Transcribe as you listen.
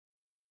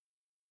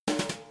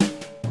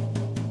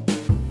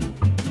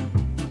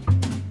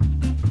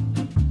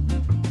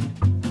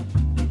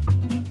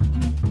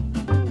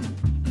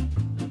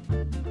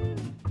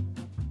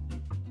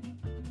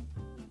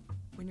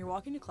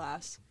walking to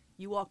class,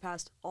 you walk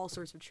past all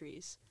sorts of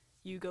trees.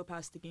 You go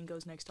past the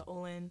ginkgos next to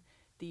Olin,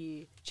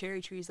 the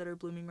cherry trees that are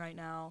blooming right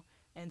now,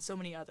 and so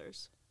many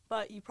others.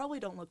 But you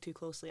probably don't look too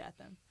closely at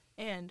them.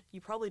 And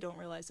you probably don't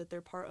realize that they're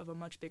part of a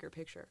much bigger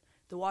picture,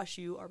 the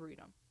WashU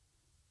Arboretum.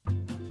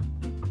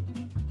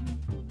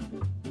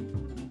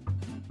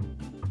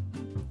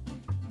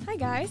 Hi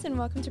guys, and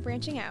welcome to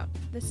Branching Out.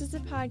 This is a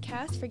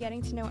podcast for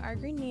getting to know our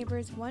green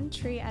neighbors one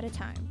tree at a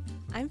time.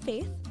 I'm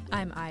Faith.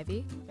 I'm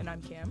Ivy. And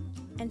I'm Cam.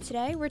 And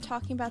today we're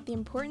talking about the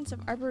importance of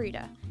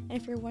Arboreta. And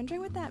if you're wondering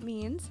what that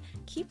means,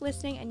 keep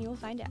listening and you'll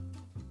find out.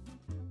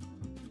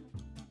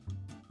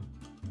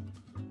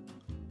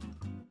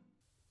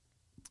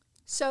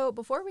 So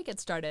before we get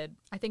started,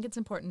 I think it's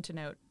important to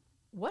note,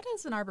 what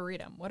is an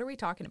arboretum? What are we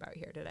talking about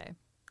here today?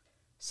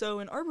 So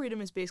an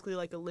arboretum is basically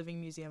like a living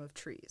museum of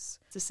trees.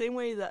 It's the same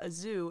way that a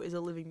zoo is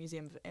a living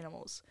museum of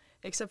animals,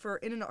 except for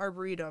in an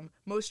arboretum,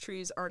 most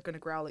trees aren't going to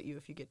growl at you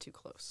if you get too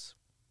close.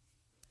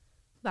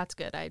 That's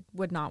good. I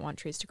would not want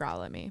trees to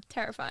growl at me.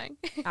 Terrifying.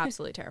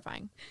 Absolutely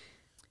terrifying.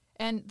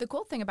 And the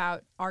cool thing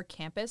about our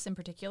campus in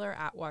particular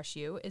at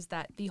WashU is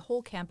that the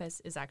whole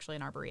campus is actually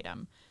an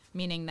arboretum,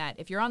 meaning that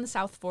if you're on the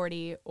South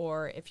 40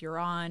 or if you're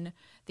on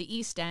the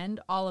East End,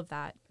 all of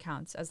that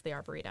counts as the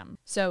arboretum.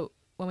 So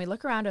when we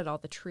look around at all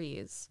the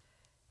trees,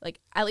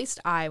 like at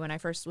least when I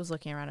first was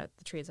looking around at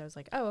the trees, I was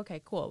like, oh,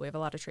 okay, cool. We have a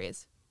lot of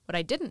trees. What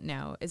I didn't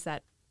know is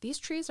that these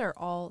trees are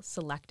all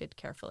selected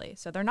carefully.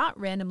 So they're not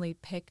randomly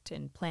picked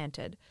and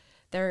planted.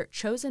 They're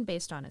chosen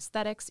based on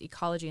aesthetics,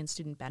 ecology, and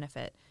student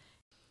benefit.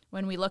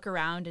 When we look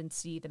around and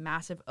see the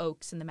massive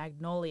oaks and the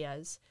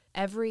magnolias,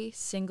 every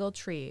single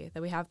tree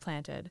that we have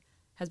planted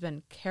has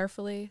been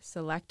carefully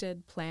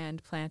selected,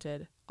 planned,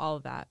 planted, all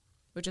of that,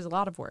 which is a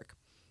lot of work.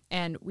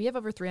 And we have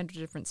over 300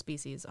 different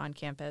species on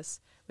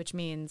campus, which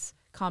means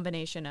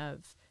combination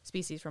of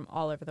species from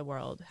all over the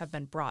world have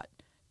been brought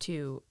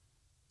to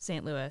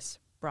St. Louis,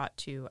 brought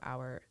to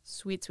our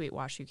sweet, sweet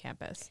WashU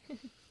campus.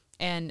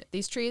 And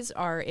these trees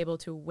are able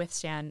to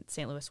withstand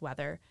St. Louis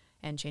weather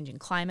and changing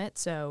climate.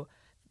 So,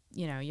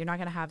 you know, you're not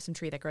going to have some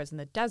tree that grows in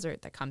the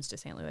desert that comes to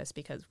St. Louis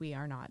because we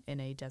are not in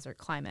a desert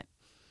climate.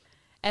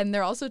 And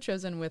they're also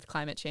chosen with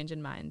climate change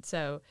in mind.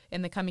 So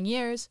in the coming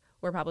years,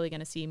 we're probably going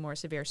to see more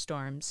severe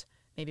storms,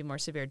 maybe more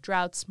severe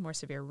droughts, more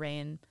severe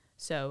rain.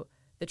 So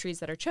the trees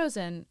that are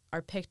chosen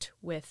are picked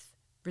with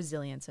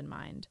resilience in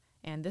mind.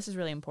 And this is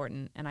really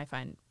important and I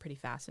find pretty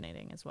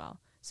fascinating as well.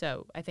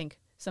 So I think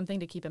something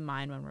to keep in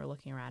mind when we're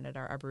looking around at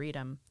our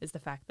arboretum is the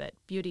fact that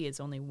beauty is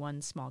only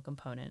one small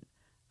component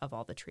of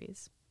all the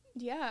trees.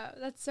 Yeah,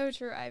 that's so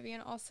true, Ivy.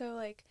 And also,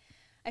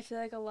 I feel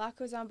like a lot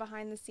goes on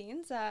behind the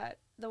scenes that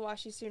the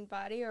WashU student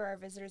body or our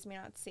visitors may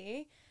not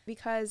see,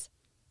 because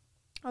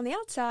on the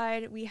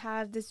outside, we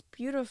have this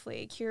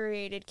beautifully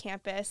curated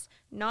campus,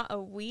 not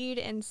a weed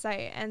in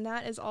sight, and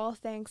that is all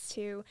thanks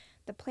to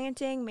the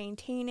planting,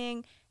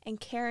 maintaining, and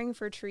caring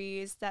for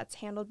trees that's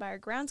handled by our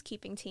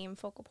groundskeeping team,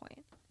 Focal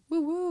Point.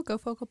 Woo woo, go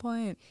Focal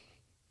Point.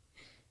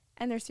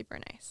 And they're super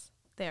nice.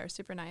 They are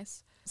super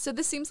nice. So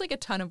this seems like a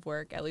ton of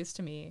work, at least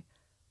to me.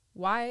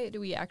 Why do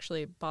we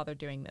actually bother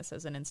doing this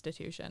as an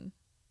institution?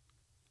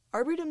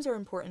 Arboretums are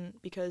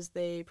important because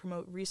they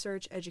promote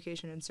research,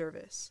 education, and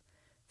service.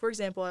 For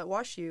example, at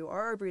WashU,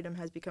 our arboretum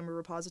has become a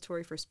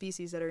repository for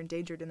species that are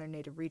endangered in their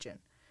native region.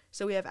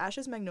 So we have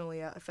Ash's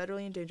magnolia, a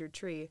federally endangered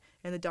tree,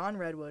 and the Don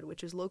redwood,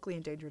 which is locally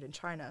endangered in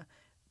China,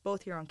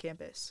 both here on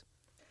campus.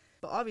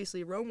 But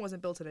obviously, Rome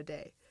wasn't built in a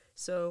day.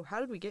 So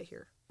how did we get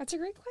here? That's a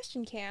great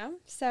question, Cam.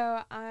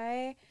 So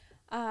I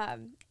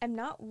am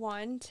not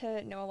one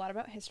to know a lot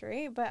about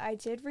history, but I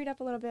did read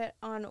up a little bit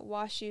on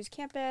WashU's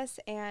campus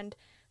and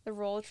the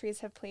role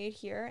trees have played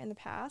here in the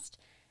past.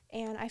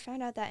 And I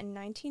found out that in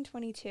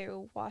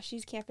 1922,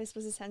 WashU's campus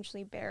was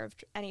essentially bare of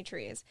any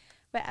trees.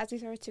 But as we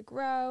started to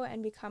grow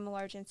and become a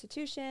large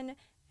institution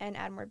and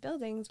add more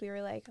buildings, we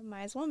were like,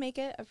 might as well make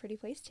it a pretty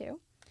place too.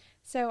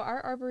 So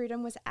our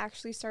arboretum was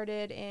actually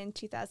started in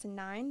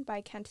 2009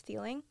 by Kent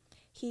Thieling.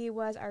 He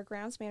was our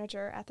grounds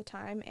manager at the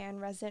time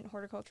and resident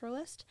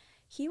horticulturalist.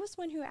 He was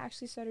the one who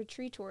actually started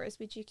tree tours,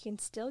 which you can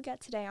still get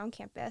today on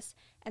campus,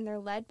 and they're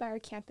led by our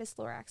campus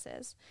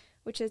Loraxes,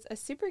 which is a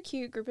super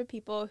cute group of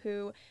people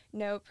who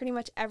know pretty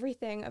much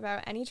everything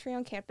about any tree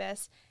on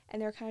campus,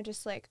 and they're kind of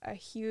just like a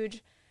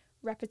huge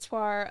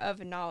repertoire of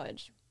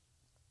knowledge.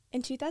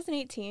 In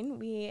 2018,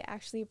 we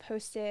actually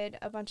posted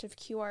a bunch of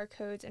QR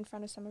codes in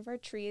front of some of our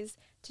trees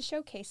to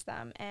showcase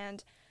them,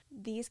 and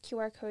these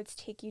QR codes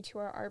take you to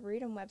our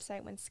Arboretum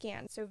website when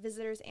scanned, so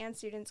visitors and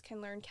students can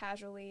learn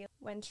casually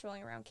when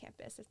strolling around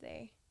campus if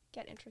they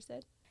get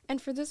interested. And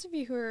for those of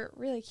you who are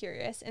really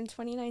curious, in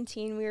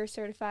 2019 we were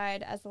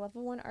certified as a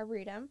Level 1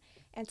 Arboretum,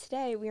 and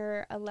today we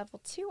are a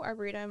Level 2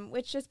 Arboretum,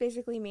 which just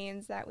basically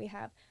means that we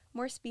have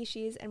more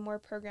species and more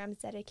programs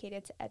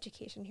dedicated to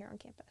education here on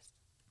campus.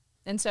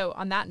 And so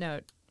on that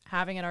note,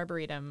 having an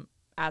arboretum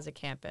as a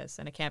campus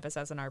and a campus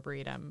as an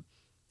arboretum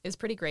is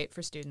pretty great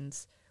for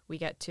students. We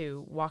get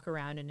to walk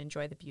around and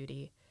enjoy the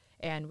beauty,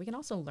 and we can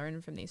also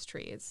learn from these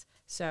trees.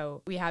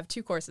 So we have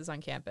 2 courses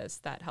on campus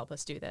that help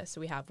us do this.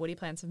 So we have Woody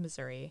Plants of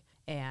Missouri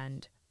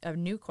and a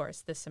new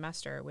course this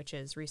semester, which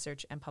is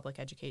Research and Public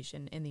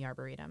Education in the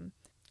Arboretum.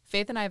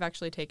 Faith and I have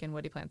actually taken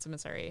Woody Plants in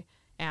Missouri,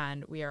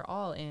 and we are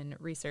all in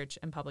Research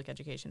and Public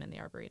Education in the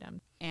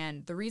Arboretum.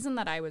 And the reason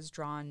that I was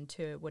drawn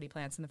to Woody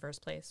Plants in the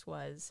first place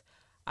was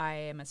I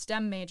am a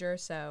STEM major,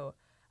 so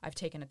I've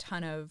taken a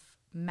ton of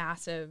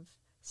massive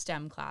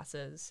STEM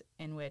classes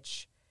in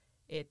which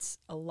it's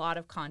a lot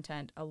of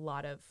content, a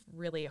lot of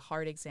really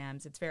hard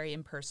exams. It's very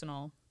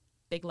impersonal,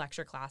 big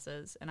lecture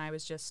classes, and I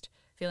was just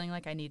feeling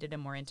like I needed a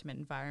more intimate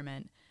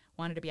environment,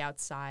 wanted to be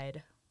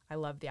outside. I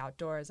love the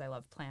outdoors. I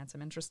love plants.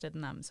 I'm interested in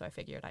them, so I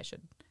figured I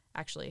should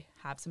actually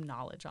have some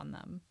knowledge on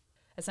them.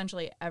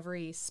 Essentially,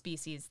 every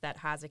species that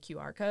has a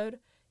QR code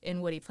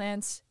in Woody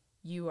Plants,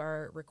 you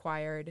are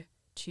required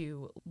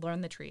to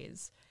learn the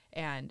trees.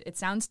 And it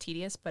sounds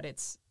tedious, but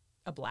it's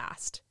a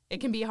blast. It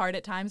can be hard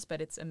at times,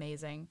 but it's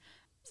amazing.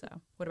 So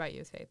what about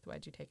you, Faith?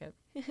 Why'd you take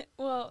it?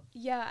 Well,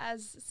 yeah,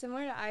 as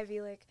similar to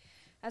Ivy, like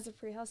as a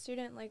pre-health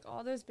student, like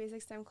all those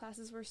basic STEM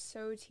classes were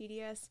so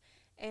tedious,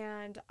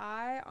 and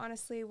I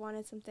honestly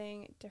wanted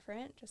something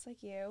different, just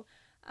like you.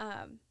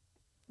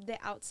 The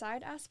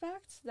outside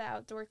aspect, the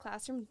outdoor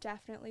classroom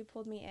definitely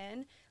pulled me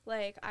in.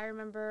 Like I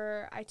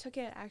remember I took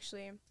it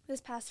actually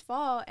this past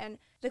fall, and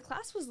the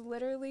class was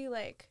literally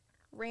like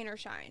rain or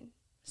shine.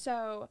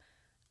 So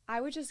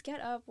I would just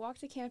get up, walk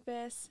to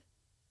campus.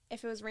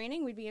 If it was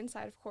raining, we'd be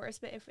inside, of course,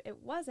 but if it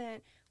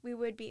wasn't, we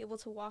would be able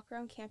to walk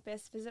around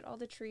campus, visit all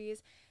the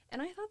trees,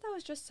 and I thought that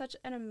was just such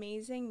an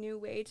amazing new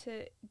way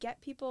to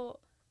get people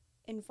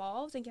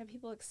involved and get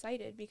people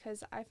excited,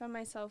 because I found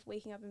myself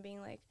waking up and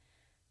being like,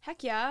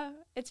 heck yeah,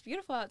 it's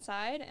beautiful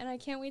outside, and I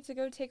can't wait to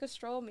go take a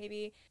stroll,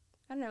 maybe,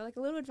 I don't know, like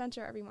a little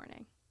adventure every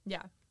morning.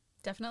 Yeah,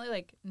 definitely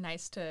like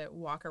nice to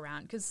walk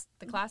around, because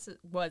the class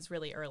was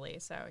really early,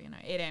 so,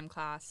 8 a.m.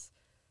 class.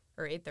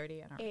 Or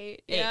 8:30, I don't know.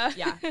 8, yeah.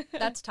 Yeah,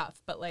 that's tough.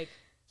 But, like,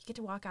 you get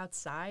to walk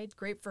outside.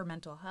 Great for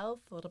mental health.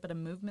 A little bit of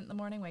movement in the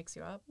morning wakes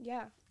you up.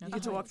 Yeah. You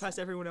get to walk past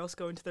everyone else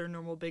going to their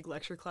normal big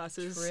lecture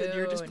classes. True. And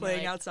you're just playing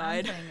like,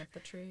 outside. I'm playing with the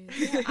trees.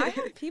 Yeah, I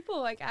had people,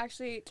 like,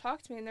 actually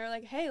talk to me, and they're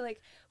like, hey,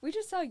 like, we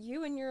just saw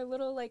you and your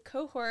little, like,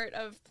 cohort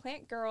of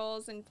plant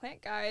girls and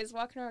plant guys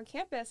walking around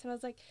campus. And I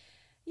was like,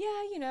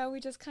 yeah, we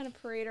just kind of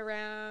parade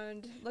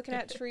around looking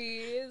at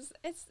trees.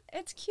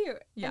 It's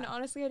cute. Yeah. And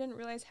honestly, I didn't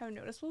realize how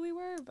noticeable we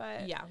were,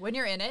 but Yeah, when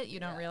you're in it,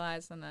 you don't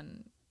realize, and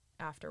then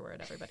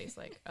afterward, everybody's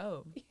like,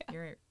 oh,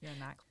 you're in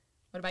that.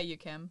 What about you,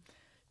 Kim?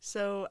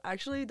 So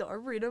actually, the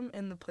Arboretum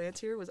and the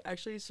plants here was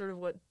actually sort of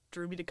what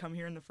drew me to come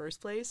here in the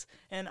first place.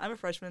 And I'm a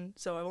freshman,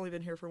 so I've only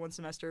been here for one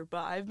semester,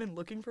 but I've been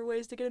looking for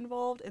ways to get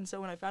involved. And so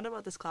when I found out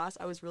about this class,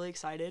 I was really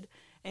excited.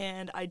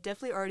 And I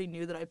definitely already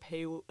knew that I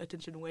pay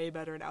attention way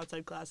better in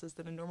outside classes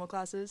than in normal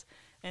classes.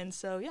 And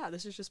so, yeah,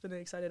 this has just been an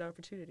exciting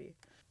opportunity.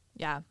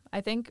 Yeah,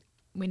 I think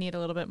we need a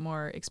little bit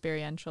more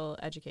experiential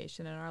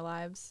education in our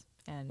lives.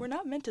 And We're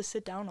not meant to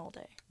sit down all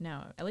day.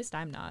 No, at least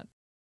I'm not.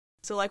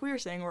 So like we were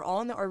saying, we're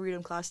all in the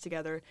Arboretum class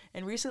together,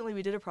 and recently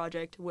we did a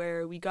project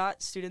where we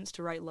got students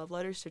to write love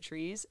letters to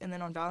trees, and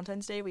then on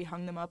Valentine's Day we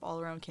hung them up all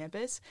around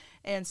campus.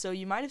 And so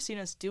you might have seen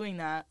us doing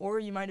that, or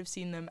you might have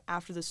seen them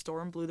after the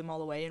storm blew them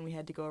all away and we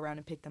had to go around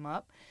and pick them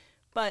up.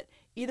 But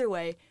either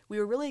way, we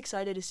were really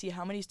excited to see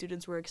how many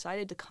students were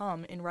excited to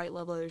come and write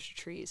love letters to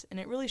trees, and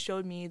it really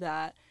showed me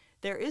that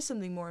there is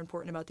something more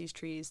important about these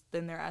trees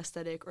than their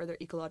aesthetic or their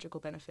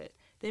ecological benefit.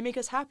 They make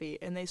us happy,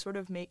 and they sort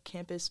of make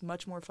campus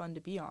much more fun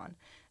to be on.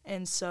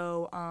 And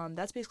so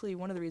that's basically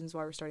one of the reasons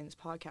why we're starting this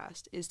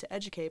podcast, is to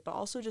educate, but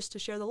also just to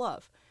share the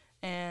love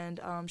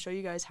and show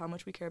you guys how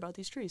much we care about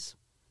these trees.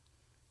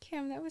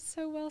 Cam, that was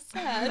so well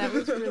said. That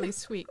was really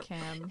sweet,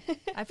 Cam.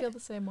 I feel the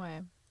same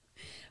way.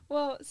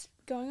 Well,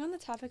 going on the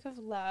topic of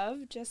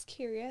love, just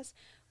curious,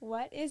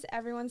 what is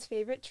everyone's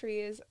favorite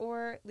trees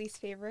or least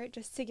favorite,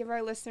 just to give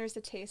our listeners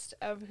a taste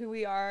of who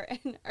we are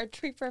and our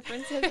tree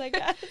preferences, I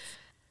guess?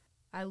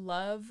 I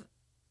love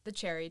the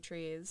cherry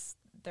trees.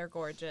 They're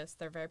gorgeous.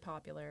 They're very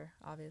popular,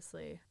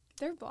 obviously.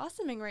 They're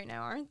blossoming right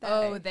now, aren't they?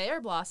 Oh, they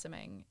are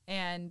blossoming.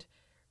 And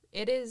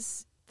it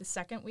is the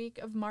second week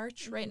of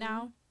March right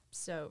now.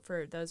 So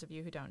for those of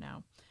you who don't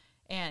know.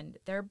 And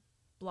they're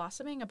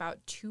blossoming about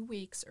 2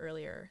 weeks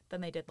earlier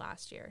than they did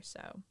last year.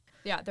 So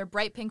yeah, they're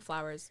bright pink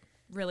flowers.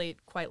 Really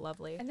quite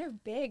lovely. And they're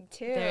big,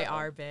 too. They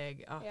are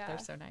big. Oh, Yeah. They're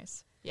so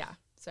nice. Yeah.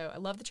 So I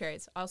love the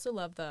cherries. I also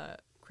love the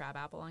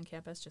crabapple on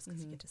campus just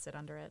because you get to sit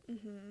under it.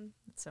 Mm-hmm.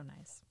 It's so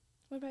nice.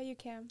 What about you,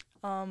 Cam?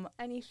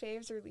 Any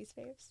faves or least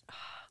faves?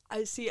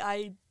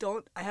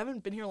 I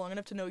haven't been here long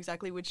enough to know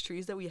exactly which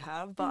trees that we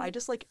have, but I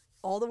just like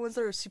all the ones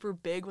that are super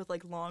big with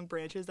like long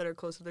branches that are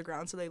close to the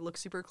ground, so they look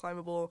super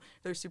climbable.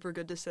 They're super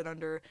good to sit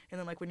under, and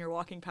then like when you're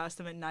walking past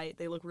them at night,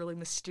 they look really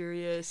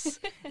mysterious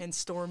and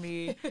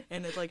stormy,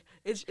 and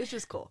it's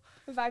just cool.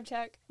 Vibe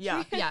check.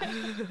 Yeah. Yeah.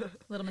 A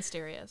little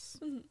mysterious.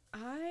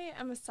 I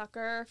am a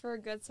sucker for a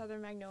good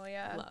southern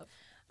magnolia. Love.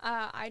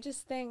 I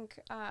just think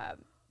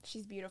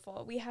she's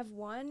beautiful. We have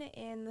one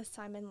in the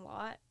Simon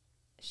lot.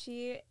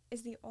 She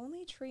is the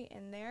only tree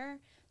in there,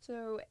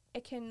 so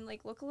it can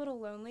like look a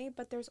little lonely,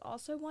 but there's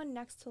also one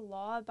next to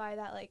Law by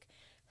that like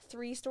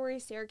 3-story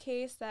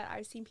staircase that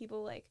I've seen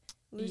people like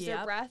lose their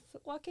Yep. breath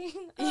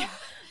walking. Yeah.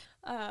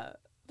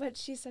 But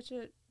she's such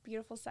a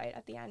beautiful sight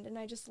at the end, and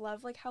I just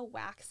love like how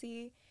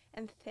waxy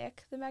and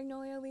thick the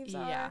magnolia leaves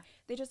Yeah. are.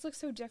 They just look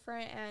so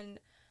different,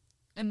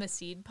 And the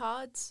seed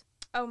pods.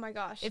 oh my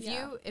gosh, If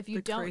yeah. you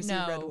The don't crazy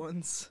red know,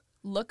 ones.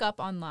 look up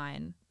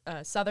online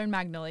southern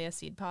magnolia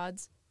seed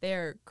pods.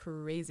 They're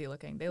crazy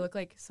looking. They look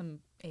like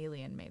some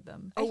alien made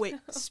them. Oh wait,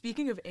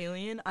 speaking of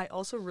alien, I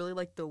also really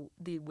like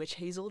the witch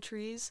hazel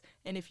trees.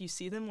 And if you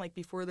see them like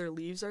before their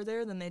leaves are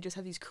there, then they just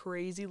have these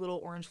crazy little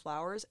orange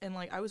flowers. And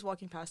like I was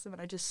walking past them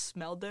and I just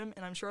smelled them,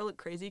 and I'm sure I look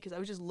crazy because I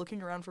was just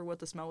looking around for what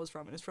the smell was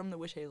from, and it's from the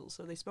witch hazel,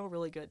 so they smell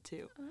really good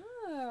too.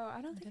 Oh, I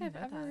don't think didn't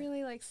I've know ever that.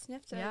 really like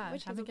sniffed a Yeah,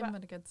 witch haven't hazel, given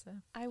but it a good sniff.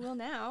 I will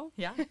now.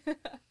 Yeah.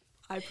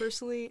 I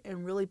personally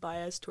am really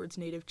biased towards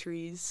native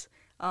trees.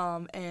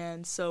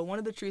 And so one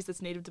of the trees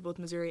that's native to both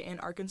Missouri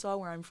and Arkansas,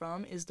 where I'm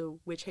from, is the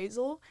witch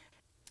hazel.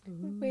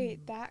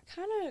 Wait, that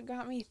kind of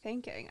got me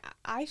thinking.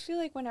 I feel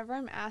like whenever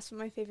I'm asked what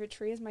my favorite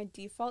tree is, my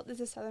default is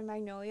the southern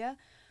magnolia,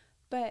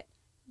 but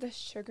the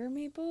sugar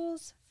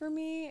maples for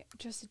me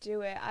just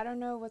do it. I don't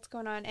know what's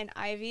going on. And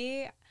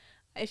Ivy,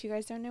 if you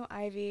guys don't know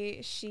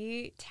Ivy,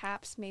 she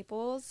taps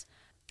maples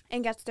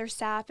and gets their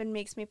sap and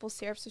makes maple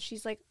syrup, so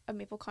she's like a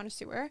maple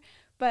connoisseur.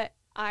 But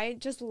I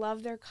just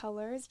love their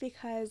colors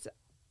because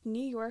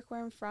New York,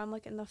 where I'm from,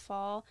 like in the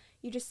fall,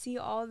 you just see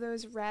all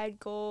those red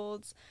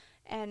golds,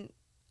 and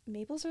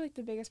maples are like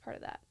the biggest part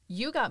of that.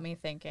 You got me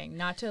thinking,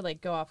 not to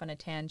like go off on a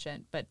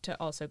tangent, but to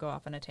also go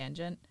off on a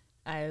tangent.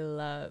 I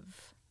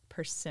love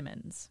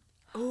persimmons.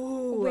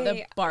 Oh, Wait,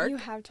 the bark- you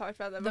have talked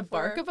about that The before.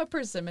 bark of a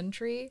persimmon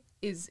tree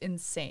is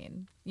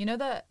insane. You know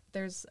that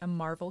there's a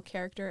Marvel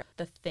character,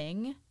 The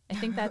Thing? I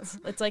think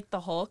it's like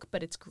the Hulk,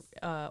 but it's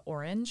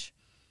orange.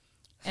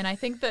 And I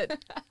think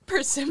that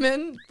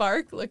persimmon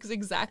bark looks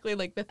exactly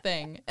like The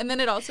Thing. And then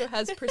it also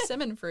has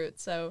persimmon fruit,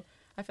 so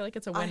I feel like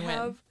it's a win-win. I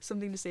have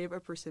something to say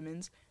about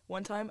persimmons.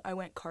 One time I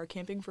went car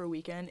camping for a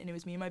weekend, and it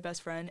was me and my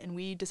best friend, and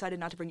we decided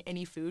not to bring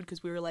any food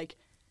because we were like,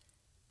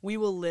 we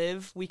will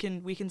live, we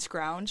can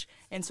scrounge.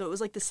 And so it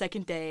was like the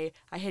second day,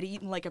 I had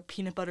eaten like a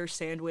peanut butter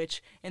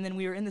sandwich, and then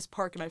we were in this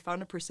park and I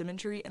found a persimmon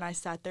tree and I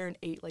sat there and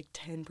ate like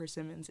 10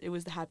 persimmons. It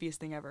was the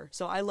happiest thing ever.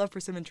 So I love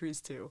persimmon trees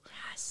too.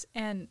 Yes.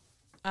 And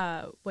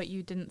what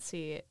you didn't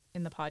see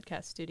in the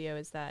podcast studio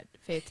is that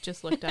Faith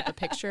just looked up a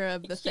picture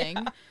of The Thing,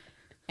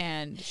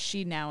 and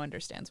she now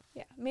understands.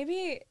 Yeah,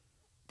 maybe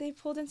they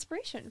pulled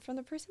inspiration from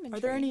the persimmon Are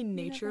tree. there any You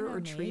never nature know. or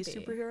tree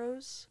Maybe.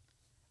 superheroes?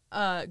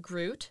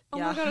 Groot Oh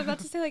Yeah. my god, I was about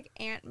to say like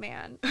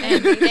Ant-Man.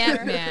 and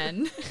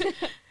Ant-Man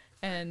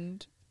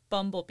and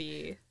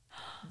Bumblebee,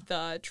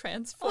 the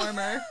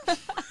Transformer.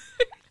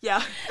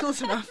 Yeah,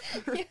 close enough.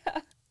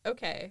 Yeah.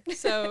 Okay,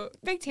 so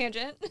Big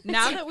tangent.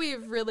 now that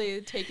we've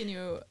really taken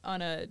you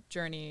on a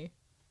journey,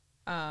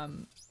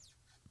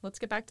 let's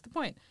get back to the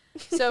point.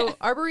 So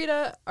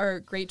Arboreta are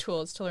great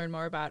tools to learn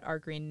more about our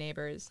green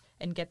neighbors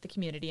and get the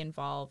community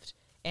involved.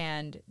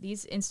 And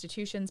these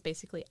institutions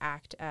basically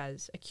act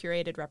as a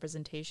curated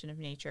representation of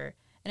nature,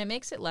 and it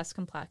makes it less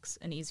complex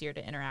and easier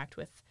to interact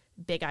with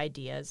big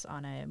ideas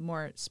on a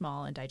more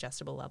small and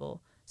digestible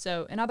level.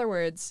 So in other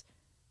words,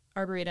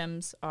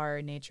 arboretums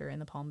are nature in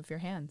the palm of your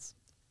hands.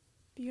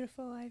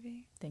 Beautiful,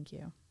 Ivy. Thank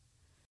you.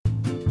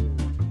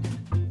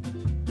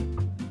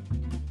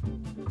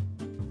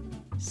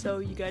 So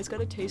you guys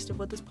got a taste of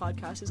what this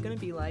podcast is going to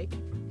be like.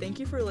 Thank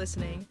you for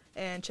listening,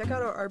 and check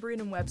out our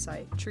Arboretum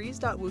website,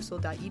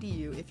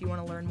 trees.woosel.edu, if you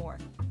want to learn more.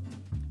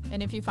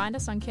 And if you find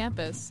us on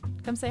campus,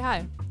 come say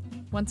hi.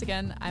 Once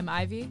again, I'm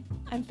Ivy.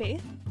 I'm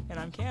Faith. And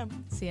I'm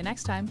Cam. See you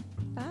next time.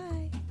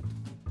 Bye.